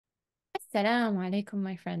Assalamu alaikum,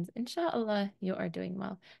 my friends. Inshallah, you are doing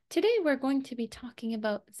well. Today, we're going to be talking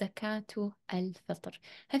about Zakatul al-Fitr.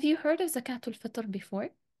 Have you heard of Zakatul Fitr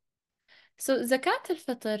before? So, Zakat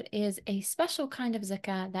al-Fitr is a special kind of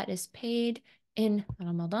zakat that is paid in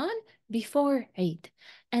Ramadan before Eid.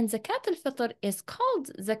 And Zakat al-Fitr is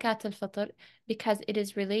called Zakat al-Fitr because it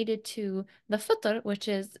is related to the Fitr, which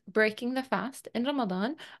is breaking the fast in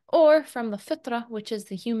Ramadan, or from the Fitrah, which is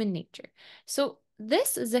the human nature. So,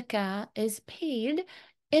 this zakah is paid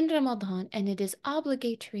in Ramadan and it is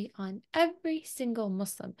obligatory on every single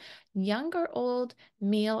Muslim, young or old,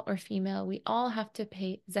 male or female. We all have to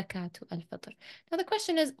pay Zakatul al-Fitr. Now the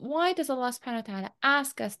question is, why does Allah subhanahu wa ta'ala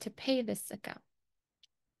ask us to pay this zakah?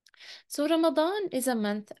 So Ramadan is a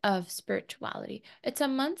month of spirituality. It's a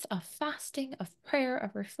month of fasting, of prayer,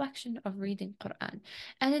 of reflection, of reading Qur'an.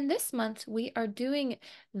 And in this month, we are doing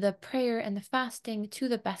the prayer and the fasting to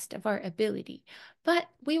the best of our ability. But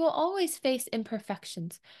we will always face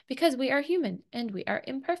imperfections because we are human and we are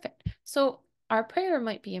imperfect. So our prayer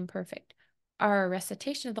might be imperfect. Our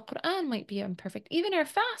recitation of the Quran might be imperfect. Even our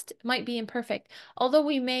fast might be imperfect. Although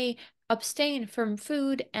we may abstain from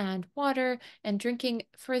food and water and drinking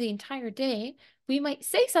for the entire day, we might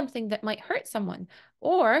say something that might hurt someone,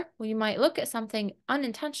 or we might look at something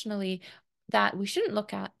unintentionally that we shouldn't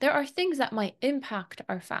look at. There are things that might impact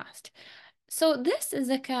our fast. So this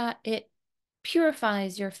zakah, it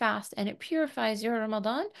purifies your fast and it purifies your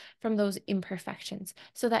Ramadan from those imperfections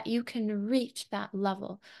so that you can reach that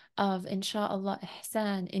level of inshallah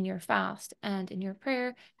ihsan in your fast and in your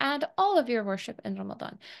prayer and all of your worship in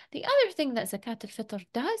Ramadan. The other thing that Zakat al-Fitr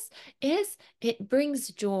does is it brings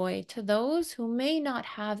joy to those who may not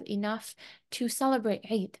have enough to celebrate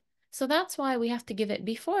Eid. So that's why we have to give it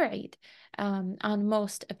before Eid. On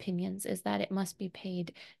most opinions, is that it must be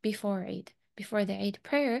paid before Eid, before the Eid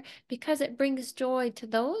prayer, because it brings joy to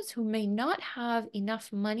those who may not have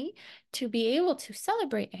enough money to be able to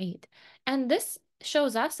celebrate Eid. And this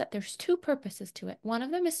shows us that there's two purposes to it. One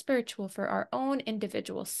of them is spiritual for our own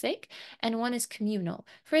individual sake, and one is communal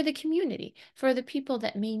for the community, for the people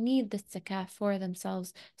that may need the zakah for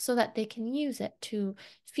themselves so that they can use it to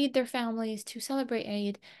feed their families, to celebrate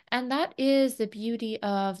Eid. And that is the beauty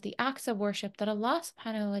of the acts of worship that Allah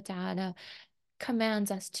subhanahu wa ta'ala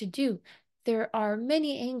commands us to do. There are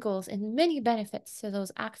many angles and many benefits to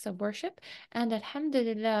those acts of worship. And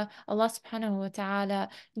Alhamdulillah, Allah subhanahu wa ta'ala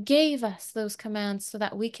gave us those commands so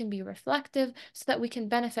that we can be reflective, so that we can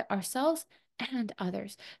benefit ourselves and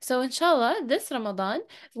others. So, inshallah, this Ramadan,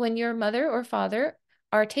 when your mother or father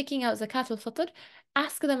are taking out Zakat al-Fitr,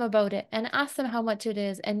 ask them about it and ask them how much it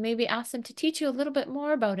is, and maybe ask them to teach you a little bit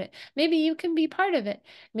more about it. Maybe you can be part of it.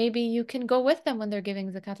 Maybe you can go with them when they're giving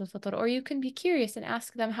Zakat al-Fitr, or you can be curious and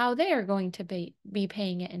ask them how they are going to be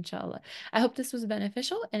paying it, inshallah. I hope this was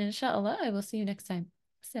beneficial, and inshallah, I will see you next time.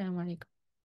 Assalamu alaikum.